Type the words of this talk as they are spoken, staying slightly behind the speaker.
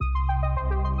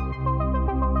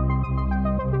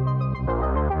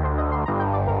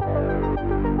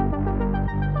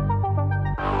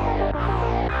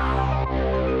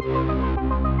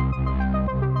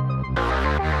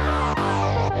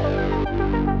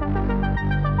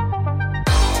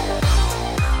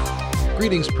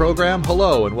Greetings, program.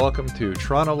 Hello, and welcome to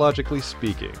Tronologically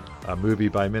Speaking, a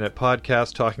movie-by-minute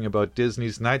podcast talking about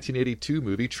Disney's 1982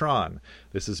 movie Tron.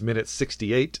 This is minute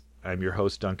 68. I'm your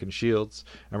host, Duncan Shields,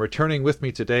 and returning with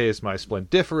me today is my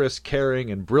splendiferous, caring,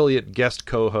 and brilliant guest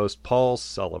co-host, Paul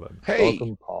Sullivan. Hey,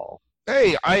 welcome, Paul.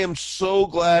 Hey, I am so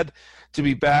glad to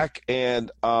be back,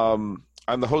 and I'm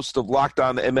the host of Locked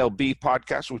On MLB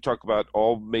podcast, where we talk about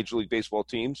all Major League Baseball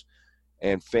teams,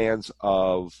 and fans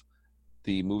of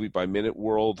the movie-by-minute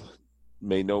world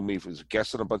may know me as a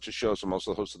guest on a bunch of shows. I'm also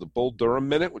the host of the Bull Durham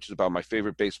Minute, which is about my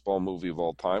favorite baseball movie of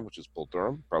all time, which is Bull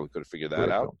Durham. Probably could have figured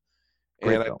that out.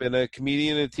 And I've been a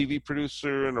comedian, a TV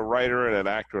producer, and a writer, and an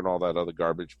actor, and all that other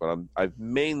garbage. But I've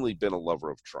mainly been a lover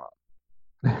of Tron.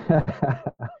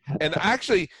 And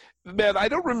actually, man, I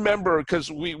don't remember,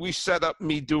 because we set up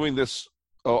me doing this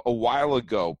a while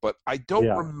ago, but I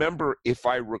don't remember if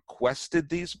I requested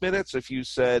these minutes, if you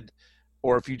said,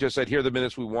 or if you just said, here are the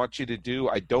minutes we want you to do.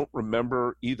 I don't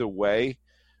remember either way.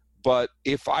 But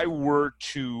if I were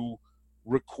to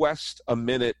request a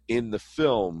minute in the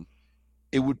film,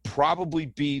 it would probably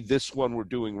be this one we're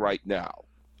doing right now.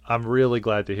 I'm really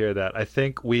glad to hear that. I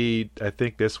think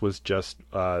this was just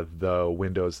the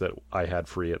windows that I had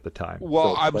free at the time.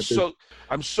 Well,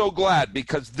 I'm so glad,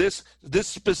 because this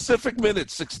specific minute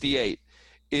 68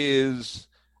 is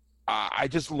I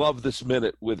just love this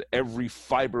minute with every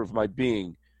fiber of my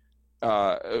being,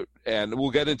 and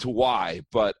we'll get into why.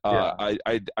 But I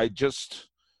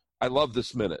love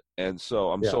this minute, and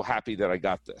so I'm so happy that I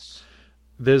got this.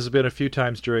 There's been a few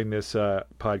times during this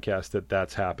podcast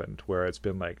that's happened, where it's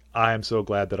been like, I'm so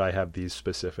glad that I have these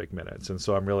specific minutes, and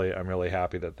so I'm really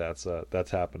happy that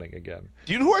that's happening again.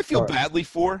 Do you know who I feel badly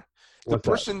for? The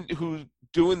person who's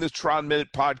doing this Tron Minute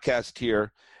podcast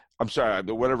here. I'm sorry,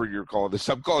 whatever you're calling this.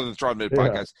 I'm calling it the Tron Minute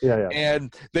podcast. Yeah.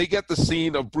 And they get the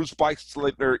scene of Bruce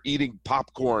Boxleitner eating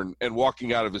popcorn and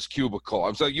walking out of his cubicle.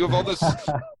 I'm saying, you have all this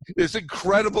this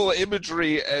incredible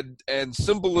imagery and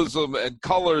symbolism and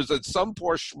colors, and some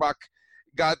poor schmuck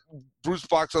got Bruce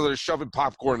Boxleitner shoving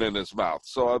popcorn in his mouth.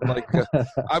 So I'm like,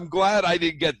 I'm glad I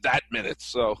didn't get that minute.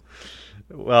 So.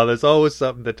 Well, there's always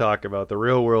something to talk about. The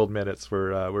real world minutes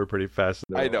were pretty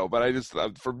fascinating. I know, but I just,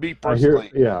 for me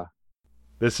personally,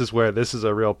 This is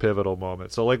a real pivotal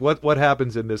moment. So, like, what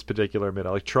happens in this particular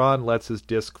minute? Like, Tron lets his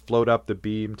disc float up the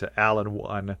beam to Alan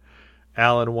 1.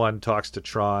 Alan 1 talks to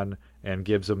Tron and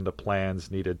gives him the plans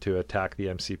needed to attack the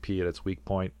MCP at its weak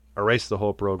point, erase the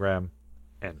whole program,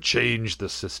 and change the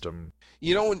system.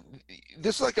 You know,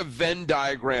 this is like a Venn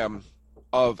diagram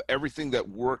of everything that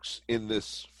works in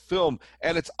this film.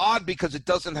 And it's odd because it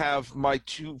doesn't have my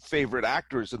two favorite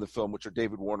actors in the film, which are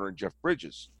David Warner and Jeff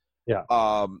Bridges. Yeah.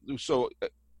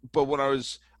 But when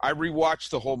I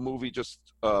rewatched the whole movie just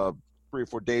 3 or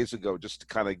 4 days ago, just to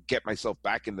kind of get myself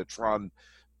back in the Tron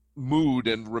mood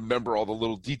and remember all the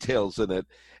little details in it.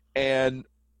 And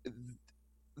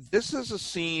this is a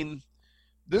scene.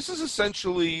 This is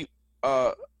essentially.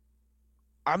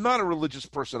 I'm not a religious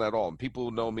person at all, and people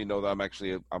who know me know that I'm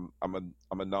actually I'm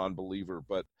a non-believer.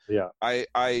 But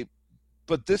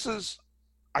but this is.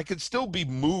 I can still be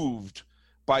moved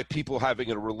by people having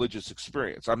a religious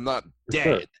experience. I'm not dead.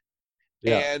 Sure.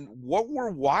 Yeah. And what we're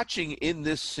watching in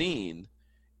this scene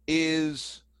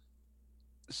is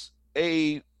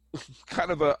a kind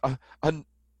of an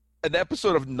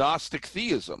episode of Gnostic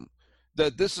theism,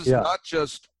 that this is not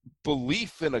just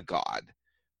belief in a God,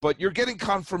 but you're getting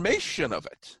confirmation of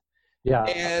it. Yeah.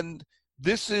 And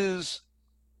this is,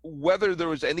 whether there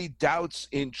was any doubts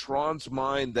in Tron's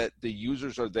mind that the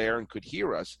users are there and could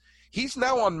hear us, he's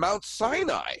now on Mount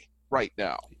Sinai right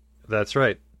now. That's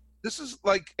right. This is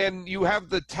like, and you have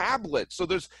the tablet. So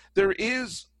there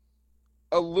is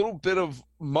a little bit of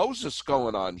Moses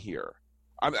going on here.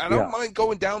 I don't mind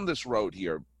going down this road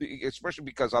here, especially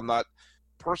because I'm not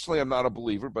a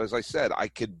believer, but as I said, I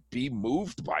could be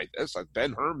moved by this.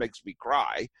 Ben-Hur makes me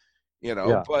cry,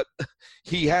 but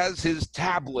he has his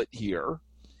tablet here.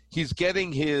 He's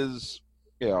getting his,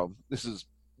 this is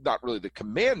not really the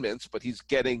commandments, but he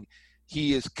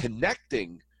is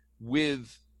connecting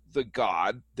with the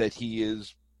God that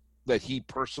he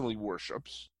personally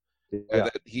worships,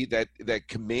 that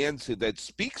commands him, that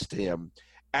speaks to him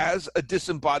as a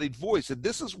disembodied voice. And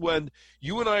this is when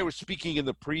you and I were speaking in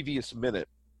the previous minute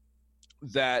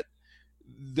that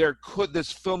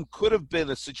this film could have been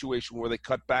a situation where they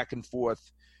cut back and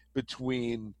forth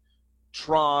between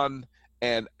Tron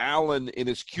and Alan in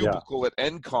his cubicle at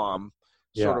NCOM,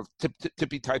 sort of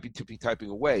tippy typing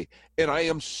away. And I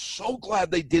am so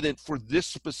glad they didn't for this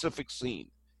specific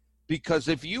scene, because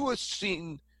if you had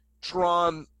seen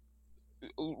Tron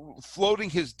floating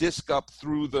his disc up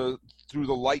through the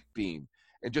light beam,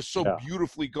 and just so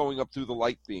beautifully going up through the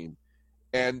light beam.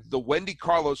 And the Wendy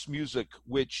Carlos music,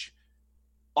 which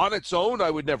on its own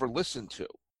I would never listen to,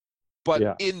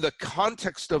 but in the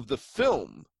context of the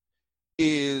film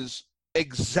is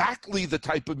exactly the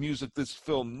type of music this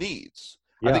film needs.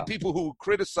 I think people who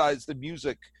criticize the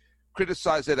music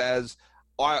criticize it as,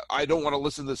 I don't want to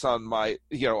listen to this on my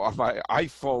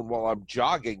iPhone while I'm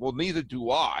jogging. Well, neither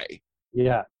do I.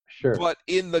 Yeah, sure. But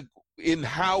in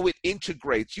how it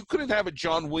integrates, you couldn't have a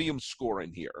John Williams score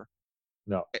in here.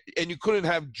 No. And you couldn't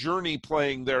have Journey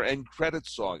playing their end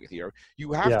credits song here.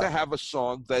 You have to have a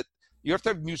song that, you have to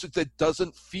have music that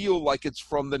doesn't feel like it's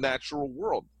from the natural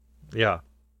world. Yeah.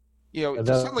 You know, to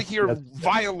suddenly hear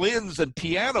violins and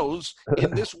pianos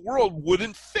in this world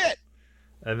wouldn't fit.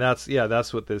 And that's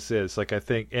what this is. Like, I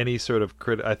think any sort of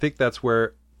I think that's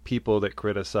where people that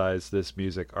criticize this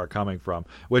music are coming from,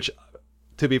 which,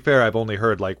 to be fair, I've only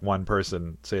heard like one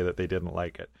person say that they didn't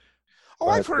like it. Oh,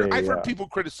 I've heard people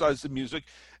criticize the music,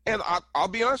 and I'll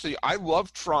be honest with you, I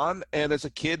love Tron, and as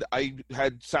a kid, I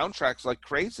had soundtracks like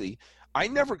crazy. I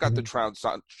never got the Tron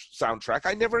soundtrack.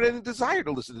 I never had any desire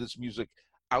to listen to this music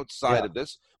outside of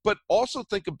this. But also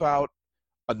think about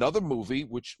another movie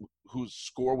whose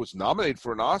score was nominated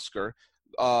for an Oscar,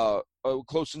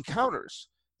 Close Encounters.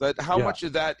 That how much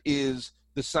of that is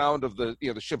the sound of the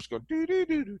ships going do do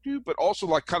do do do, but also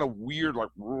like kind of weird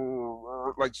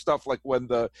like stuff like when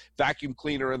the vacuum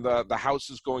cleaner in the house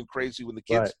is going crazy when the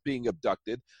kid's being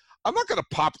abducted. I'm not going to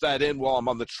pop that in while I'm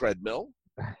on the treadmill.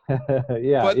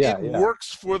 But it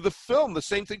works for the film. The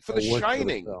same thing for The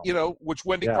Shining, which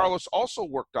Wendy Carlos also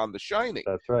worked on The Shining.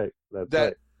 That's right.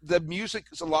 The music,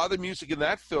 a lot of the music in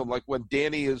that film, like when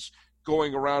Danny is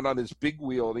going around on his big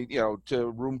wheel, and to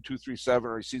room 237,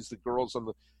 or he sees the girls on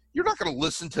the. You're not going to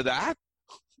listen to that.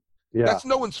 Yeah. That's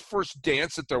no one's first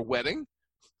dance at their wedding.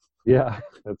 Yeah,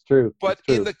 that's true. But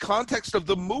in the context of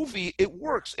the movie, it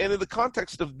works. And in the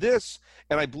context of this,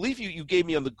 and I believe you gave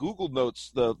me on the Google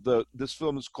Notes, this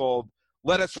film is called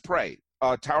Let Us Pray.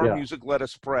 Tower Music, Let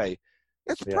Us Pray.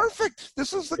 It's perfect.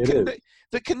 This is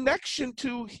the connection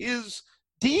to his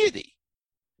deity.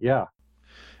 Yeah.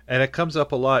 And it comes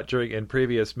up a lot in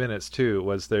previous minutes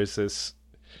too, there's this,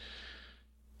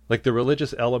 like, the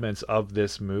religious elements of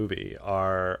this movie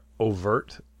are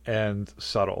overt and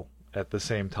subtle at the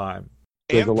same time.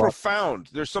 And profound.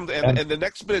 There's something, and the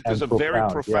next minute there's a very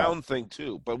profound thing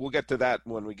too, but we'll get to that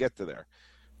when we get to there.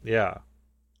 Yeah.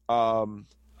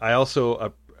 I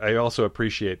also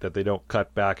appreciate that they don't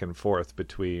cut back and forth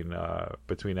between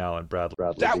Alan Bradley.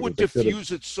 That would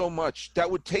diffuse it so much. That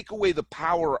would take away the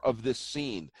power of this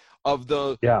scene.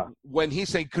 When he's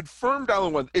saying confirmed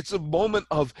Alan 1, it's a moment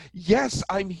of, yes,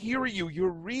 I'm hearing you,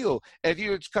 you're real. And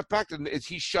it's cut back and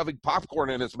he's shoving popcorn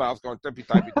in his mouth going tippy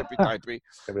typey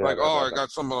like, I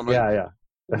got something on my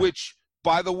which,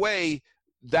 by the way,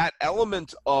 that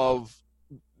element of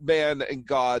man and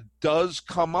God does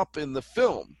come up in the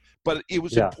film, but it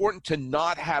was important to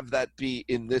not have that be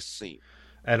in this scene.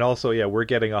 And also, we're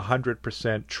getting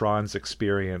 100% Tron's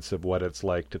experience of what it's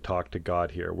like to talk to God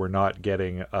here. We're not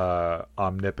getting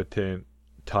omnipotent,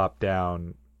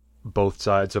 top-down, both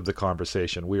sides of the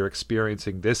conversation. We are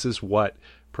experiencing, this is what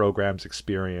programs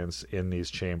experience in these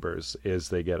chambers, is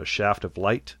they get a shaft of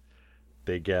light,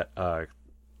 they get a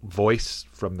voice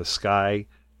from the sky,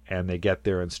 and they get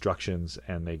their instructions,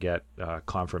 and they get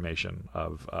confirmation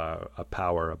of a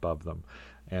power above them.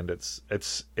 And it's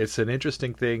an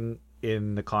interesting thing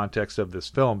in the context of this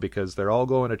film, because they're all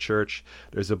going to church,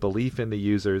 there's a belief in the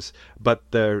users, but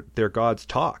their gods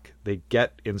talk, they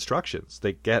get instructions,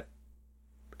 they get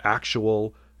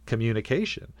actual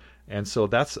communication, and so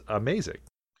that's amazing.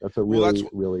 That's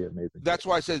really amazing. That's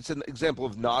why I said it's an example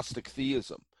of Gnostic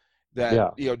theism,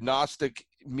 that Gnostic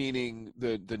meaning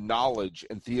the knowledge,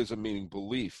 and theism meaning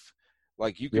belief.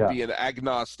 Like, you could be an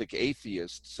agnostic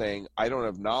atheist saying, I don't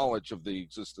have knowledge of the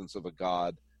existence of a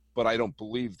God, but I don't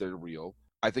believe they're real.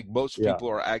 I think most people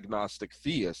are agnostic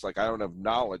theists. Like, I don't have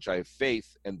knowledge, I have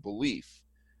faith and belief.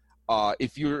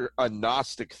 If you're a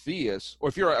Gnostic theist,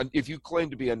 or if you claim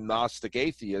to be a Gnostic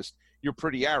atheist, you're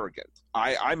pretty arrogant.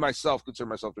 I myself consider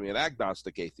myself to be an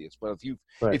agnostic atheist, but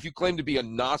if you claim to be a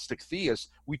Gnostic theist,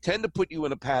 we tend to put you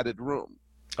in a padded room.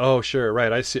 Oh, sure,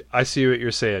 right. I see what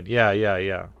you're saying.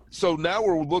 Yeah. So now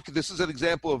we're looking. This is an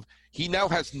example of he now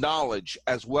has knowledge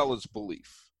as well as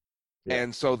belief. Yeah.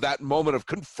 And so that moment of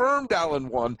confirmed Alan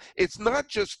 1, it's not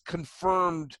just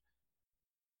confirmed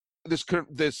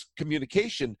this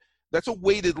communication. That's a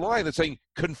weighted line. It's saying,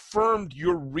 confirmed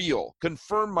you're real.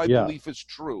 Confirmed my belief is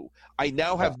true. I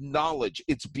now have knowledge.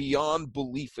 It's beyond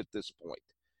belief at this point.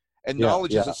 And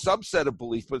knowledge is a subset of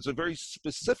belief, but it's a very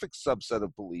specific subset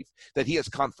of belief that he has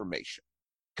confirmation.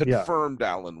 confirmed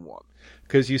Alan 1.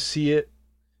 Because you see it.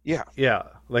 Yeah. Yeah,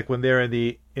 like when they're in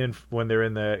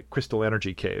the crystal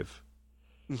energy cave.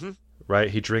 Mm-hmm. Right?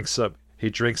 He drinks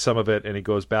some of it and he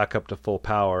goes back up to full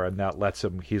power, and that lets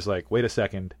him. He's like, wait a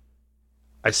second,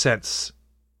 I sense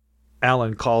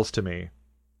Alan calls to me.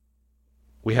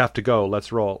 We have to go.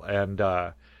 Let's roll. And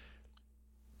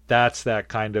that's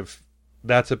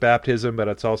a baptism, but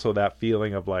it's also that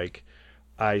feeling of like,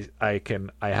 I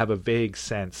have a vague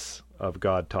sense of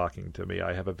God talking to me.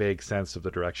 I have a vague sense of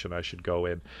the direction I should go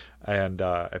in, and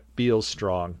it feels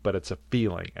strong, but it's a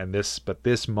feeling. And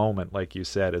this moment, like you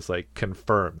said, is like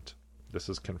confirmed. This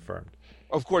is confirmed.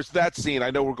 Of course, that scene, I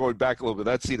know we're going back a little bit.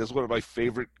 That scene is one of my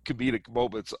favorite comedic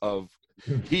moments of,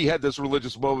 he had this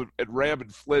religious moment and Ram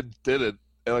and Flynn did it.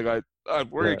 And like,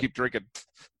 we're going to keep drinking.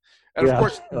 And of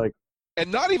course,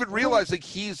 and not even realizing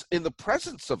he's in the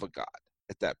presence of a God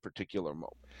at that particular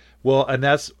moment. Well, and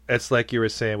it's like you were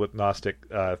saying with Gnostic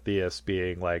theists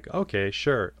being like, okay,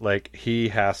 sure. Like he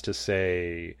has to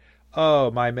say,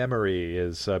 oh, my memory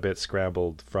is a bit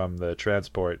scrambled from the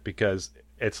transport, because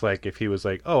it's like if he was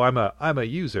like, oh, I'm a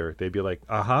user, they'd be like,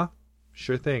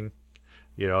 sure thing.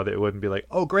 You know, they wouldn't be like,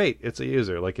 oh, great, it's a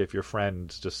user. Like if your friend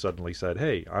just suddenly said,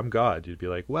 hey, I'm God, you'd be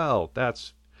like, well,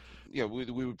 that's... Yeah, we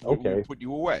would put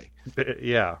you away.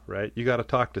 Yeah, right. You got to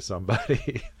talk to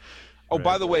somebody. Oh, right.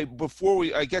 By the way,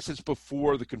 I guess it's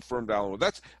before the confirmed Alan.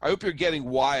 I hope you're getting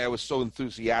why I was so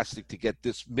enthusiastic to get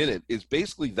this minute, is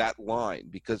basically that line,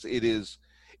 because it's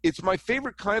my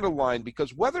favorite kind of line,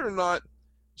 because whether or not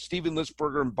Steven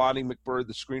Lisberger and Bonnie McBurd,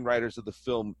 the screenwriters of the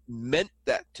film, meant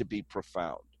that to be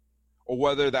profound, or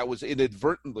whether that was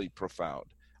inadvertently profound,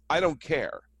 I don't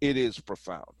care. It is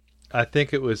profound. I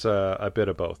think it was a bit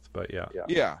of both, but yeah.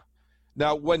 Yeah.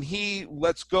 Now, when he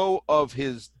lets go of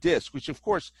his disc, which, of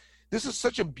course, this is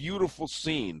such a beautiful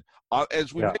scene.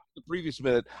 As we mentioned in the previous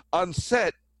minute, on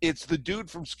set, it's the dude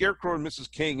from Scarecrow and Mrs.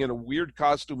 King in a weird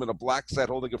costume and a black set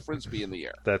holding a Frisbee in the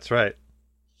air. That's right.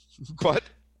 But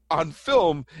on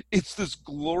film, it's this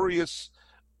glorious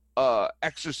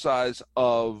exercise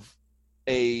of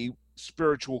a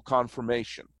spiritual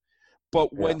confirmation.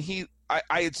 But when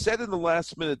I had said in the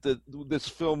last minute that this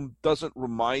film doesn't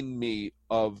remind me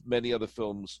of many other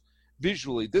films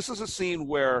visually. This is a scene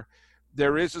where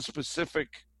there is a specific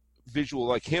visual,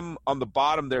 like him on the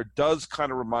bottom there does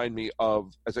kind of remind me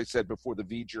of, as I said before, the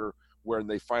V'ger, when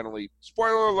they finally,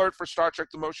 spoiler alert for Star Trek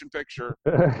the Motion Picture,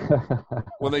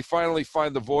 when they finally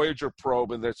find the Voyager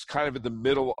probe, and it's kind of in the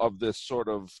middle of this sort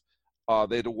of,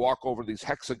 they had to walk over these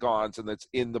hexagons, and it's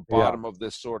in the bottom of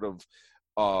this sort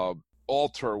of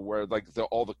altar where like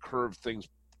all the curved things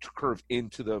curve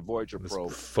into the Voyager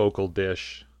probe. Focal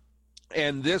dish.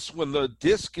 And this, when the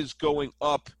disc is going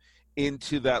up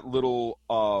into that little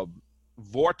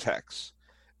vortex,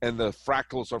 and the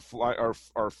fractals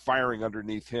are firing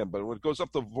underneath him. But when it goes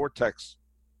up the vortex,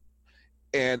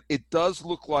 and it does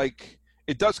look like,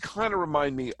 it does kind of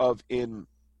remind me of in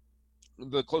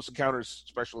the Close Encounters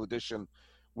Special Edition,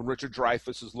 when Richard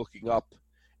Dreyfuss is looking up,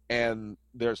 and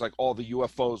there's like all the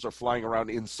UFOs are flying around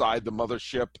inside the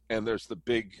mothership, and there's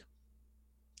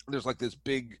like this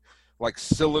big like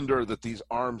cylinder that these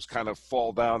arms kind of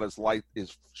fall down as light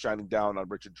is shining down on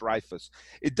Richard Dreyfuss.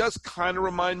 It does kind of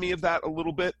remind me of that a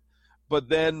little bit, but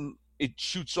then it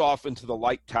shoots off into the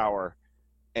light tower,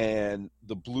 and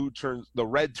the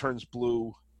red turns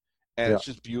blue, and it's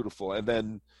just beautiful. And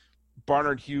then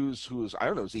Barnard Hughes, who's, I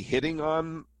don't know, is he hitting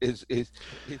on his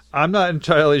I'm not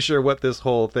entirely sure what this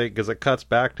whole thing, because it cuts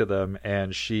back to them,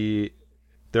 and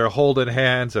they're holding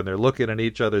hands and they're looking in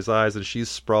each other's eyes, and she's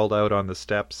sprawled out on the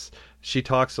steps. She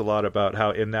talks a lot about how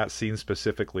in that scene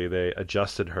specifically they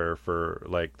adjusted her for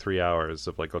like 3 hours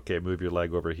of like, okay, move your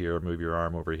leg over here, move your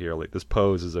arm over here. Like this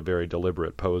pose is a very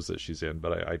deliberate pose that she's in.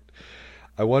 But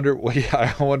I wonder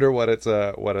what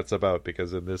it's about,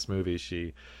 because in this movie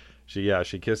she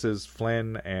kisses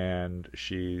Flynn, and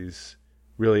she's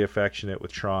really affectionate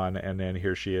with Tron, and then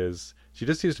here she is. She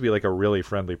just seems to be like a really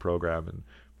friendly program, and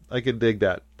I can dig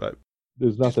that, but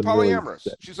there's nothing. She's polyamorous.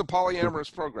 She's a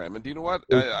polyamorous program, and do you know what?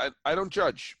 I don't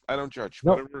judge. No,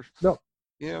 whatever. No.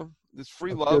 You know, it's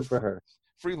free That's love good for her.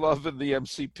 Free love in the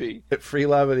MCP. Free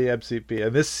love in the MCP.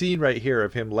 And this scene right here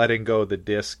of him letting go the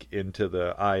disc into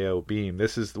the IO beam,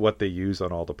 this is what they use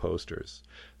on all the posters.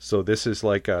 So this is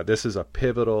like this is a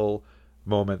pivotal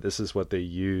moment. This is what they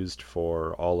used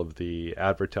for all of the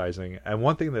advertising. And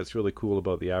one thing that's really cool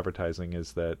about the advertising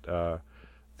is that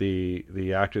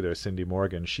the actor there, Cindy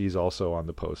Morgan, she's also on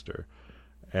the poster.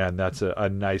 And that's a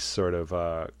nice sort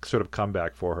of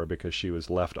comeback for her, because she was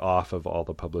left off of all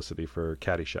the publicity for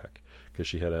Caddyshack because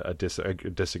she had a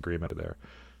disagreement there.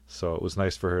 So it was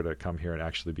nice for her to come here and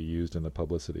actually be used in the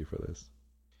publicity for this.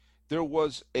 There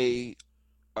was a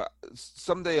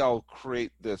someday I'll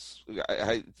create this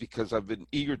because I've been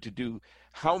eager to do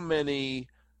how many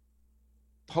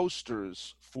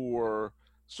posters for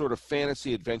sort of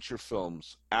fantasy adventure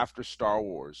films after Star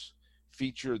Wars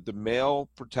featured the male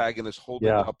protagonist holding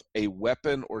up a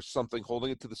weapon or something,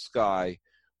 holding it to the sky,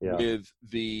 with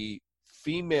the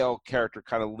female character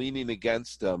kind of leaning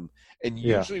against them, and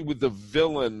usually with the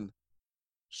villain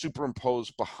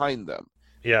superimposed behind them.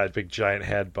 Yeah, a big giant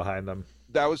head behind them.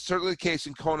 That was certainly the case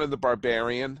in Conan the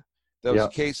Barbarian. That was the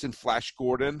case in Flash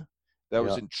Gordon. That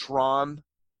was in Tron.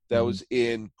 That was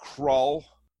in Krull.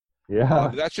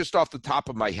 Yeah. That's just off the top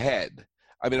of my head.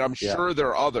 I mean, I'm sure there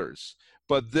are others,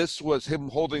 but this was him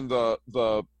holding the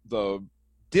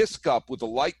disc up with the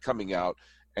light coming out,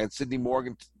 and Sidney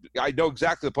Morgan. I know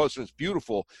exactly the poster. It's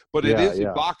beautiful, but it is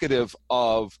evocative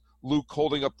of Luke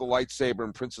holding up the lightsaber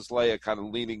and Princess Leia kind of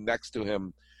leaning next to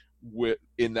him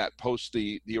in that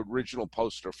the original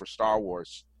poster for Star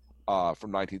Wars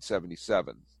from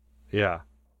 1977. Yeah.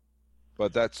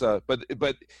 But that's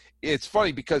but it's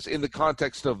funny because in the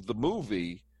context of the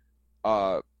movie,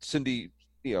 Cindy,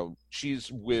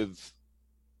 she's with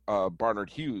Barnard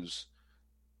Hughes,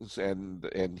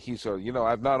 and he's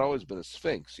I've not always been a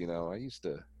Sphinx. I used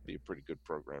to be a pretty good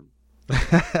program.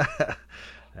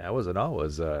 I wasn't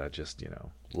always just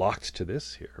locked to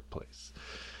this here place.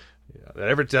 Yeah.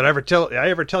 Did I ever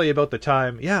tell you about the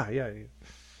time? Yeah.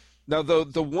 Now,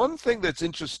 the one thing that's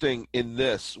interesting in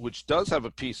this, which does have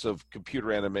a piece of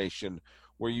computer animation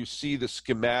where you see the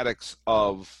schematics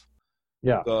of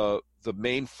the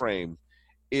mainframe,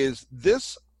 is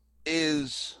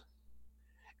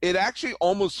it actually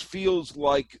almost feels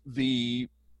like the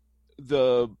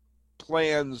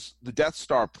plans, the Death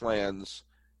Star plans,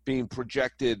 being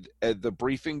projected at the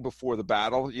briefing before the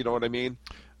battle. You know what I mean?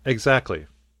 Exactly.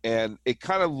 And it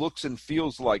kind of looks and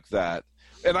feels like that.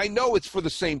 And I know it's for the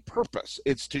same purpose.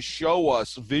 It's to show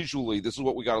us visually, this is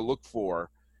what we got to look for,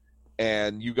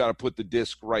 and you got to put the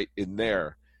disc right in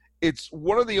there. It's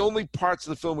one of the only parts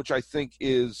of the film which I think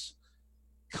is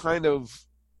kind of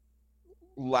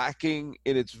lacking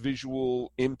in its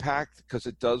visual impact, because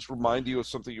it does remind you of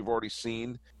something you've already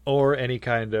seen. Or any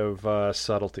kind of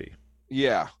subtlety.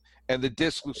 Yeah. And the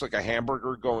disc looks like a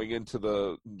hamburger going into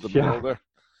the middle there.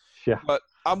 Yeah. But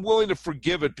I'm willing to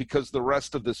forgive it because the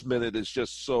rest of this minute is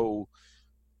just so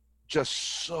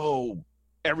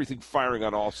everything firing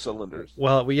on all cylinders.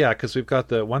 Well, because we've got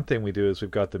the one thing we do is we've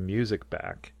got the music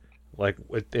back. Like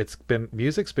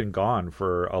music's been gone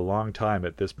for a long time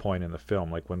at this point in the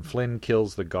film. Like when Flynn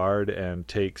kills the guard and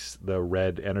takes the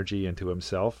red energy into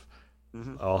himself,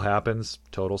 all happens,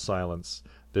 total silence.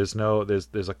 There's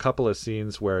a couple of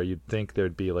scenes where you'd think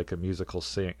there'd be like a musical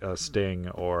sting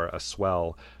or a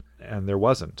swell, and there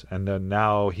wasn't. And then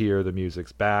now here the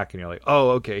music's back, and you're like,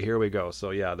 oh, okay, here we go. So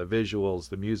yeah, the visuals,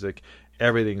 the music,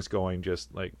 everything's going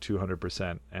just like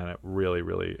 200%, and it really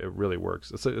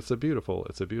works. It's a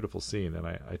beautiful scene, and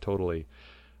I totally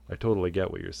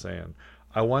get what you're saying.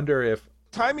 I wonder if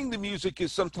timing the music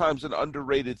is sometimes an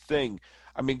underrated thing.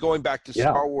 I mean, going back to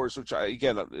Star Wars, which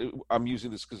I'm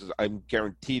using this because I'm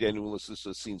guaranteed anyone listening to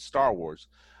this has seen Star Wars.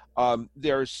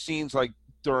 There are scenes like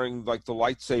during like the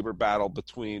lightsaber battle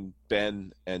between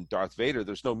Ben and Darth Vader.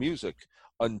 There's no music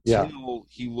until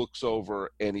he looks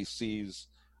over and he sees,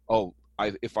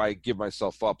 if I give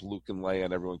myself up, Luke and Leia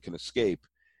and everyone can escape.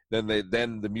 Then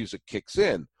the music kicks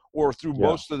in. Or through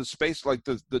most of the space, like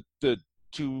the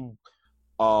two.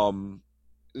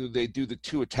 They do the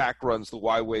two attack runs, the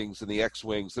Y-Wings and the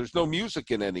X-Wings. There's no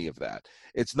music in any of that.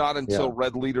 It's not until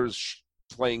Red Leader's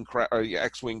plane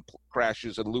X-Wing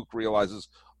crashes and Luke realizes,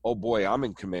 oh boy, I'm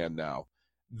in command now.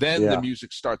 Then the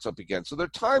music starts up again. So there are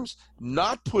times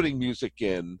not putting music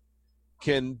in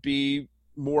can be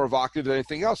more evocative than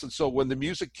anything else. And so when the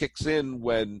music kicks in,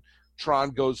 when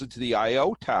Tron goes into the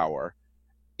I.O. tower,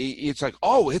 it's like,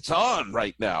 oh, it's on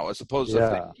right now, as opposed to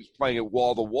if he's playing it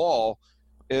wall to wall.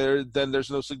 Then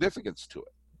there's no significance to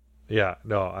it. Yeah,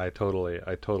 no, I totally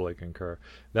concur.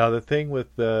 Now the thing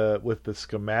with the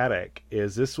schematic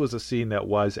is this was a scene that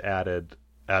was added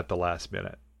at the last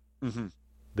minute. Mm-hmm.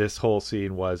 This whole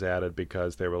scene was added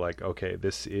because they were like, okay,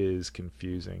 this is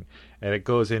confusing, and it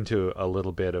goes into a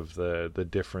little bit of the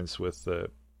difference with the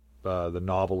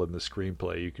novel and the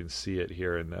screenplay. You can see it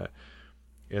here in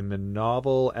the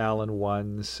novel. Alan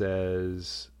 1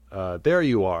 says, "There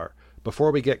you are.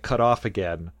 Before we get cut off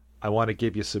again, I want to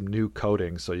give you some new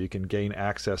coding so you can gain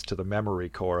access to the memory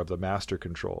core of the master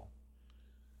control."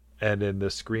 And in the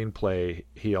screenplay,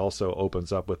 he also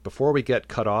opens up with, "Before we get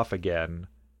cut off again,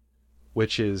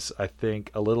 which is, I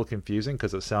think, a little confusing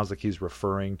because it sounds like he's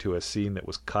referring to a scene that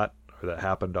was cut or that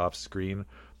happened off screen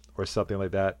or something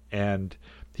like that. And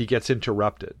he gets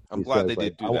interrupted. I'm glad they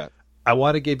did do that. I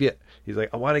want to give you, he's like,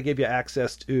 I want to give you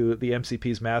access to the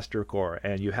MCP's master core,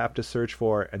 and you have to search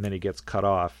for, and then he gets cut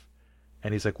off.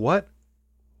 And he's like,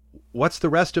 what's the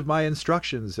rest of my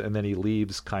instructions? And then he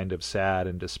leaves kind of sad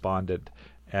and despondent.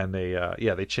 And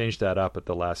they changed that up at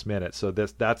the last minute. So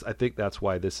I think that's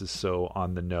why this is so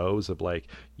on the nose of like,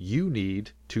 you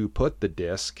need to put the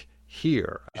disc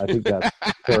here. I think that's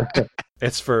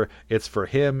it's for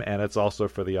him, and it's also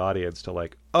for the audience to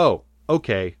like, oh,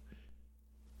 okay.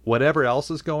 Whatever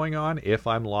else is going on, if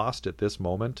I'm lost at this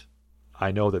moment,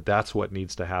 I know that that's what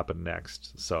needs to happen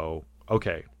next. So,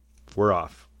 okay, we're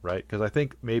off, right? Because I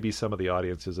think maybe some of the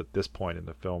audiences at this point in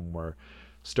the film were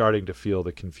starting to feel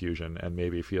the confusion and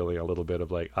maybe feeling a little bit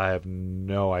of like, I have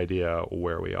no idea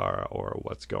where we are or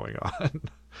what's going on.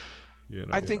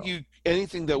 I think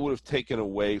anything that would have taken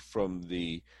away from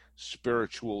the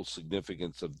spiritual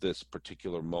significance of this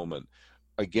particular moment,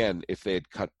 again, if they had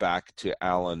cut back to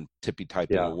Alan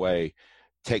tippy-typing away,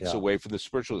 takes away from the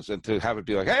spiritualness, and to have it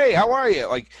be like, hey, how are you?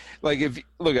 Like if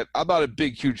I'm not a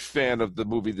big, huge fan of the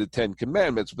movie The Ten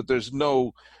Commandments, but there's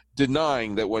no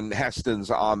denying that when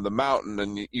Heston's on the mountain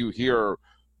and you hear,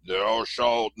 thou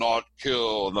shalt not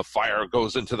kill, and the fire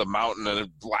goes into the mountain and it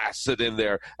blasts it in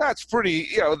there. That's pretty,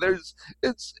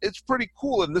 it's pretty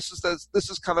cool. And this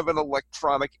is kind of an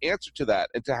electronic answer to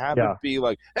that. And to have it be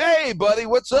like, hey buddy,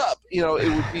 what's up?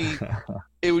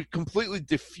 It would completely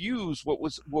diffuse what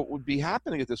would be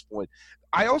happening at this point.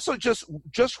 I also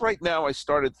just right now, I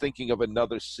started thinking of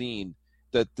another scene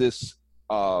that this,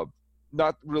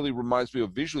 not really reminds me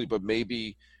of visually, but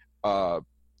maybe,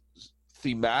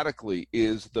 thematically,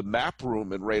 is the map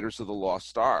room in Raiders of the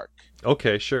Lost Ark.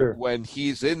 Okay, sure. When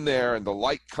he's in there and the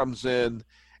light comes in,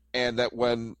 and that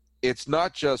when it's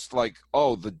not just like,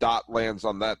 oh, the dot lands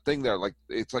on that thing there, like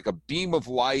it's like a beam of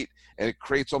light, and it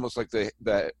creates almost like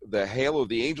the halo of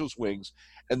the angel's wings,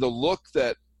 and the look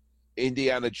that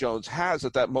Indiana Jones has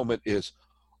at that moment is,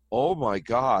 oh my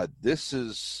God,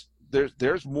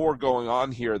 there's more going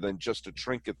on here than just a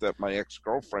trinket that my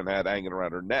ex-girlfriend had hanging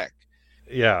around her neck.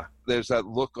 Yeah. There's that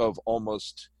look of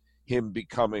almost him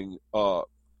becoming,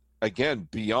 again,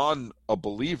 beyond a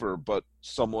believer, but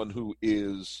someone who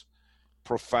is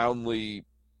profoundly,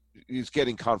 he's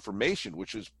getting confirmation,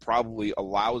 which is probably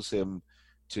allows him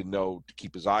to know to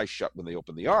keep his eyes shut when they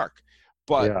open the Ark.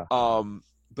 But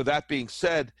that being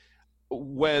said,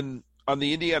 when on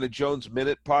the Indiana Jones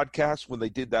Minute podcast, when they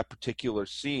did that particular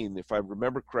scene, if I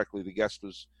remember correctly, the guest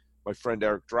was my friend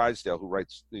Eric Drysdale, who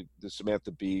writes the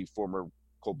Samantha Bee, former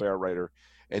Colbert writer,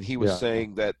 and he was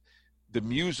saying that the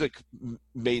music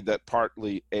made that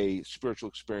partly a spiritual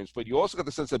experience, but you also got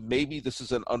the sense that maybe this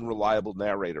is an unreliable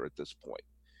narrator at this point,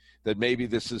 that maybe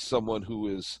this is someone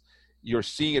who is, you're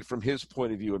seeing it from his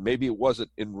point of view, and maybe it wasn't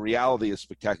in reality as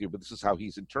spectacular, but this is how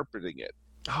he's interpreting it.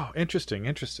 Oh, interesting.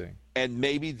 And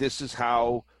maybe this is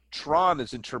how Tron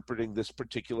is interpreting this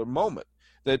particular moment.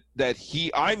 That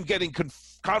I'm getting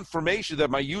confirmation that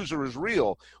my user is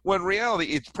real, when in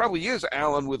reality it probably is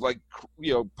Alan with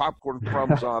popcorn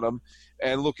crumbs on him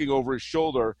and looking over his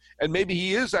shoulder, and maybe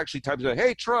he is actually typing,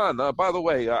 hey Tron, by the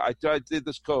way, I did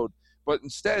this code, but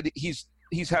instead he's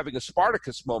having a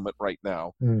Spartacus moment right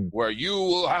now, where you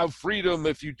will have freedom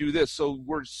if you do this. So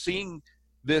we're seeing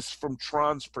this from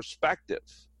Tron's perspective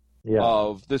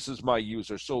of this is my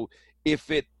user. So if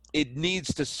it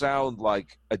needs to sound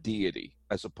like a deity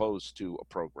as opposed to a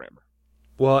programmer.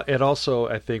 Well, it also,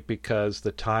 I think, because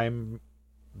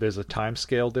there's a time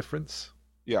scale difference.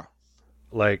 Yeah.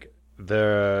 Like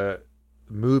the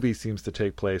movie seems to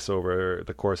take place over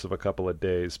the course of a couple of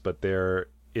days, but they're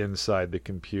inside the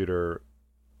computer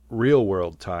real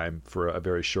world time for a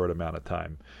very short amount of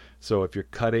time. So if you're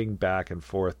cutting back and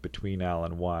forth between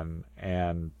Alan 1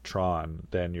 and Tron,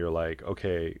 then you're like,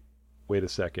 okay, wait a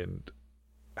second.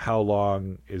 How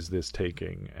long is this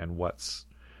taking and what's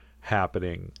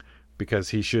happening? Because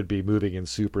he should be moving in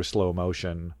super slow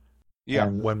motion. Yeah.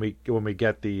 And when we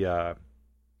get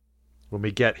when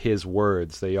we get his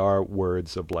words, they are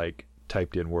words of like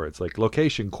typed in words, like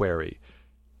location query.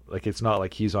 Like it's not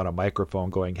like he's on a microphone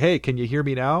going, "Hey, can you hear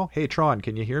me now? Hey Tron,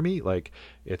 can you hear me?" Like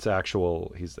it's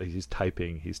actual. He's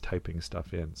typing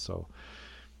stuff in. So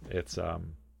it's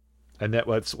and that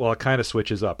it kind of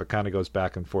switches up. It kind of goes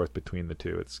back and forth between the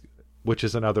two. Which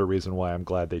is another reason why I'm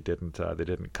glad they didn't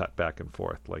cut back and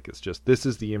forth. Like it's just, this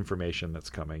is the information that's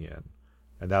coming in,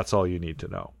 and that's all you need to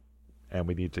know, and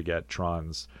we need to get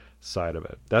Tron's side of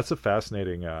it. That's a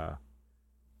fascinating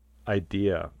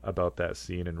idea about that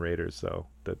scene in Raiders, though,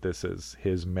 that this is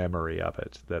his memory of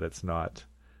it, that it's not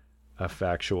a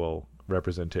factual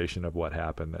representation of what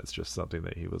happened. That's just something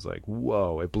that he was like,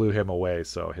 whoa, it blew him away,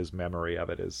 so his memory of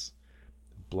it is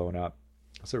blown up.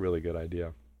 That's a really good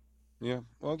idea. Yeah,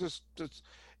 well, just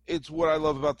it's what I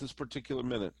love about this particular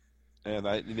minute, and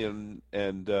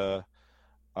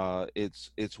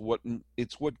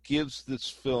it's what gives this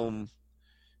film.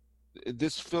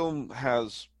 This film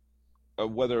has,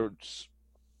 whether it's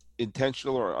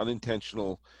intentional or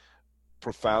unintentional,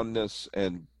 profoundness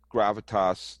and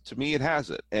gravitas. To me, it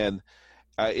has it. And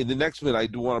in the next minute, I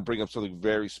do want to bring up something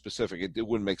very specific. It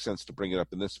wouldn't make sense to bring it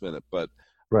up in this minute, but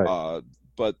right.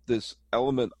 But this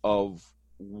element of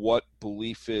what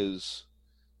belief is,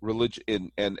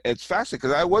 religion, and it's fascinating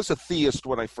because I was a theist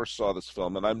when I first saw this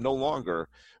film, and I'm no longer.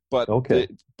 But okay.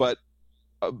 But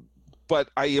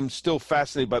I am still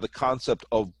fascinated by the concept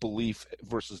of belief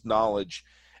versus knowledge,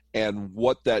 and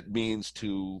what that means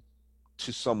to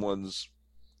someone's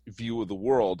view of the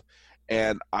world.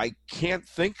 And I can't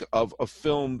think of a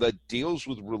film that deals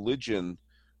with religion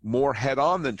more head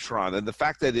on than Tron, and the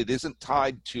fact that it isn't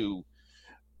tied to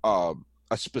a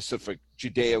specific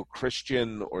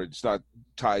Judeo-Christian, or it's not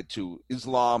tied to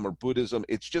Islam or Buddhism.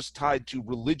 It's just tied to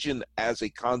religion as a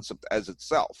concept as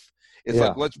itself. It's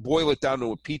like, let's boil it down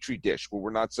to a petri dish where we're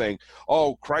not saying,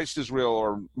 oh, Christ is real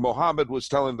or Muhammad was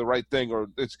telling the right thing, or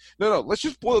it's no, let's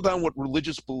just boil down what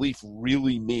religious belief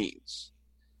really means.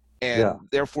 And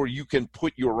therefore you can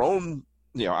put your own,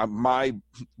 my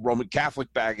Roman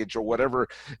Catholic baggage or whatever,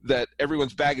 that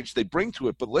everyone's baggage they bring to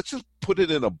it, but let's just put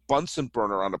it in a Bunsen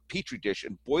burner on a petri dish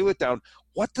and boil it down.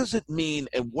 What does it mean,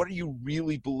 and what are you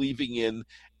really believing in,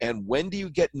 and when do you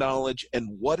get knowledge,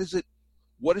 and what is it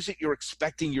you're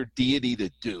expecting your deity to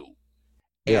do?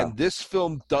 And this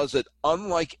film does it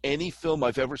unlike any film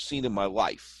I've ever seen in my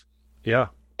life. Yeah.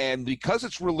 And because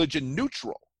it's religion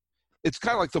neutral, it's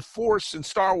kind of like the Force in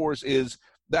Star Wars is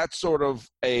that sort of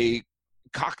a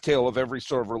cocktail of every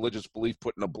sort of religious belief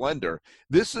put in a blender.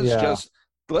 This is just,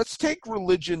 let's take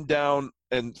religion down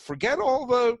and forget all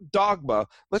the dogma.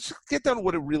 Let's get down to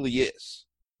what it really is.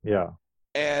 Yeah.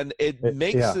 And it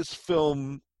makes this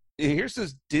film, here's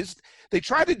this they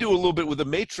tried to do a little bit with The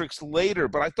Matrix later,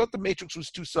 but I thought The Matrix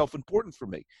was too self-important for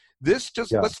me. This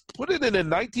just, let's put it in a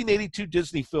 1982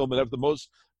 Disney film and have the most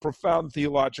profound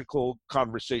theological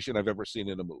conversation I've ever seen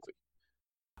in a movie.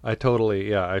 I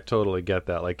totally get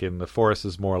that. Like in The Forest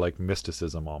is more like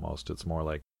mysticism almost. It's more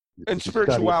like and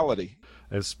spirituality.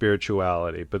 And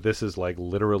spirituality. But this is like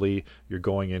literally you're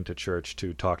going into church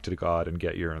to talk to God and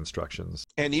get your instructions.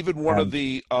 And even one of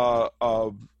the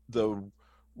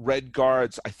Red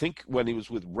Guards, I think when he was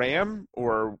with Ram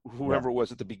or whoever it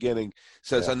was at the beginning,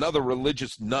 says another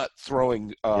religious nut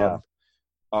throwing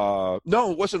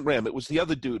no, it wasn't Ram. It was the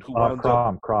other dude who wound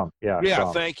up. Crom. Yeah.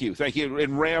 Crom. Thank you.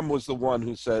 And Ram was the one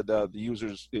who said the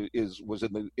users was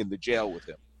in the jail with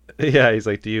him. Yeah, he's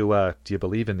like, do you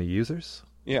believe in the users?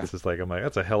 Yeah. This is like, I'm like,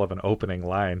 that's a hell of an opening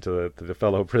line to the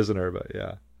fellow prisoner, but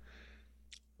yeah.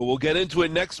 Well, we'll get into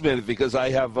it next minute because I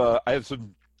have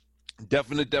some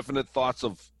definite thoughts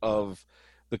of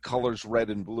the colors red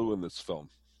and blue in this film.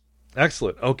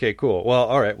 Excellent. Okay, cool. Well,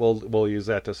 all right, we'll use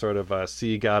that to sort of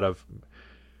seek out of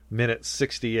minute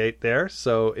 68 there.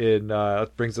 So it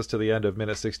brings us to the end of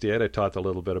minute 68. I talked a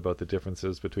little bit about the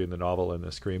differences between the novel and the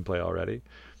screenplay already.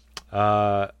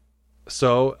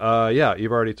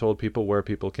 You've already told people where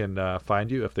people can find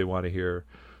you if they want to hear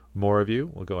more of you.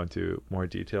 We'll go into more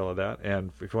detail of that.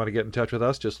 And if you want to get in touch with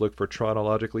us, just look for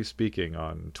Tronologically Speaking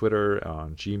on Twitter,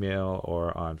 on Gmail,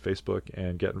 or on Facebook,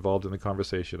 and get involved in the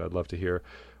conversation. I'd love to hear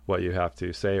what you have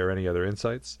to say or any other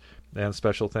insights. And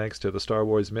special thanks to the Star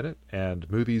Wars Minute and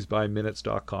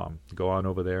moviesbyminutes.com. Go on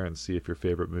over there and see if your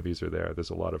favorite movies are there. There's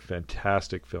a lot of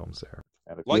fantastic films there.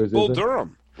 Like Bull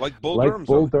Durham. Like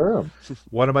Bull Durham.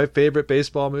 One of my favorite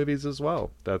baseball movies as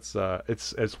well. That's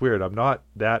it's weird. I'm not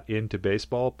that into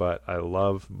baseball, but I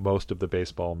love most of the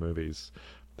baseball movies.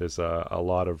 There's a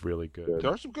lot of really good.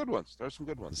 There are some good ones.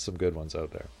 Some good ones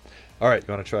out there. All right,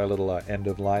 you want to try a little end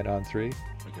of line on 3? Okay.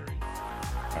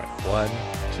 All right, 1,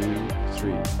 2,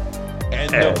 3.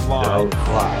 End of line.